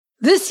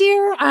This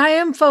year, I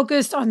am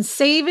focused on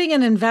saving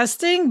and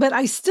investing, but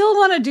I still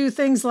want to do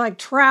things like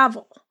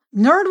travel.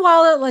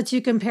 NerdWallet lets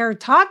you compare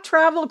top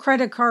travel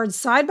credit cards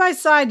side by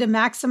side to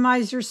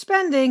maximize your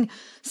spending,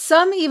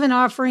 some even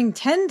offering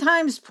 10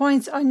 times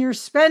points on your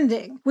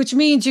spending, which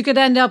means you could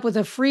end up with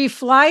a free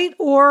flight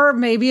or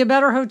maybe a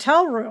better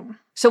hotel room.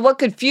 So what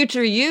could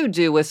future you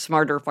do with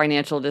smarter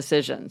financial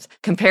decisions?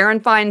 Compare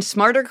and find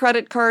smarter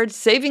credit cards,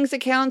 savings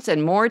accounts,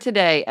 and more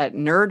today at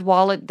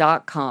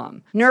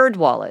nerdwallet.com.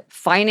 NerdWallet.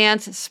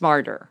 Finance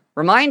smarter.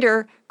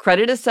 Reminder,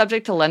 credit is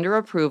subject to lender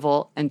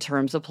approval and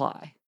terms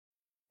apply.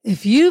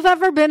 If you've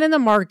ever been in the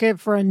market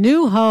for a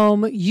new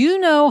home, you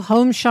know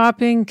home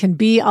shopping can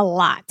be a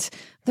lot.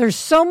 There's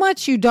so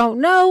much you don't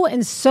know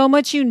and so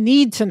much you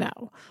need to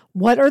know.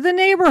 What are the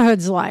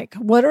neighborhoods like?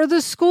 What are the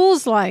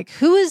schools like?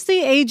 Who is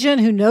the agent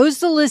who knows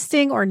the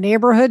listing or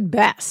neighborhood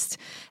best?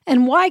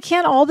 And why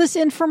can't all this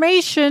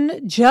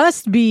information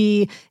just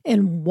be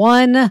in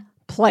one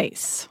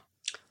place?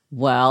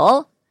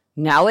 Well,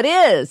 now it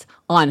is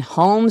on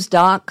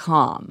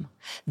Homes.com.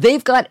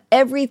 They've got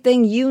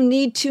everything you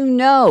need to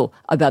know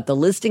about the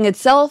listing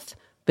itself,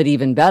 but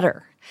even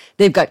better.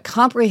 They've got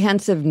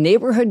comprehensive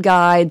neighborhood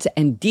guides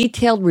and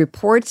detailed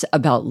reports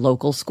about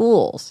local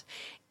schools.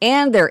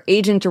 And their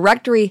agent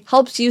directory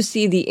helps you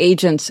see the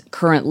agent's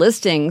current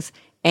listings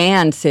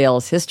and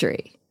sales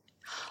history.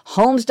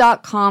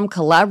 Homes.com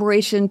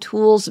collaboration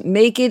tools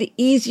make it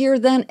easier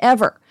than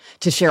ever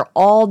to share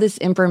all this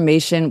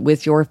information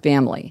with your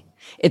family.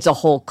 It's a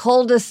whole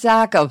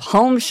cul-de-sac of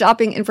home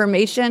shopping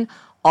information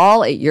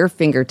all at your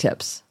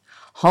fingertips.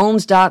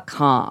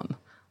 Homes.com.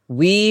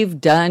 We've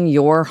done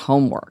your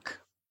homework.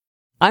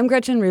 I'm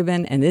Gretchen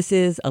Rubin, and this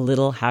is A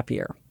Little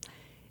Happier.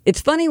 It's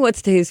funny what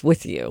stays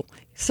with you.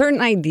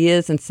 Certain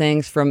ideas and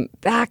sayings from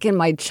back in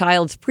my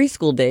child's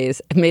preschool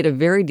days made a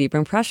very deep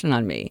impression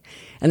on me.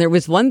 And there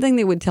was one thing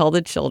they would tell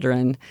the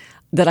children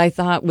that I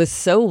thought was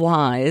so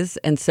wise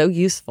and so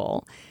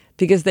useful,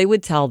 because they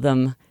would tell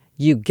them,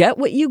 you get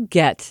what you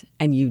get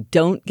and you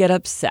don't get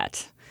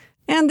upset.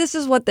 And this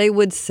is what they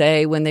would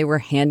say when they were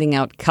handing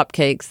out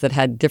cupcakes that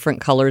had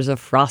different colors of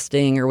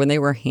frosting, or when they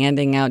were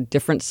handing out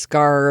different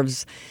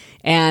scarves.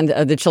 And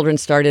the children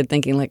started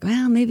thinking like,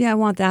 well, maybe I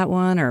want that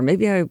one, or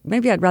maybe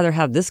I'd rather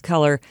have this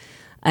color.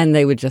 And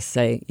they would just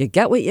say, you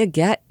get what you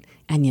get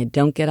and you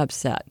don't get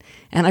upset.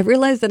 And I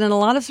realized that in a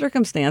lot of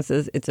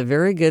circumstances, it's a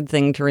very good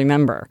thing to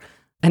remember.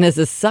 And as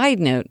a side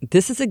note,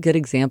 this is a good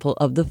example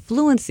of the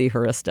fluency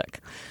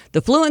heuristic.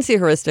 The fluency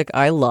heuristic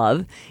I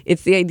love.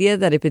 It's the idea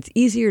that if it's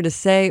easier to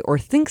say or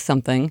think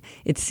something,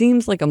 it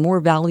seems like a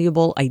more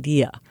valuable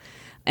idea.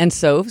 And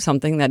so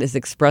something that is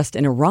expressed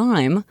in a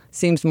rhyme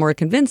seems more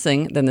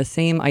convincing than the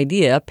same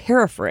idea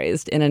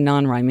paraphrased in a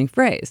non-rhyming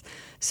phrase.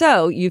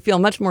 So you feel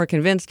much more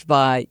convinced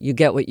by you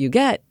get what you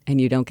get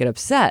and you don't get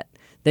upset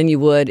than you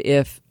would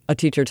if a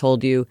teacher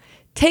told you,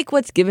 take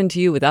what's given to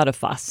you without a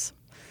fuss.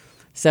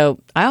 So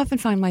I often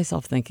find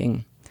myself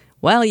thinking,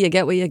 well, you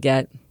get what you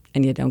get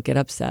and you don't get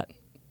upset.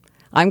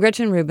 I'm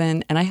Gretchen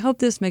Rubin, and I hope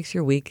this makes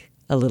your week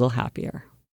a little happier.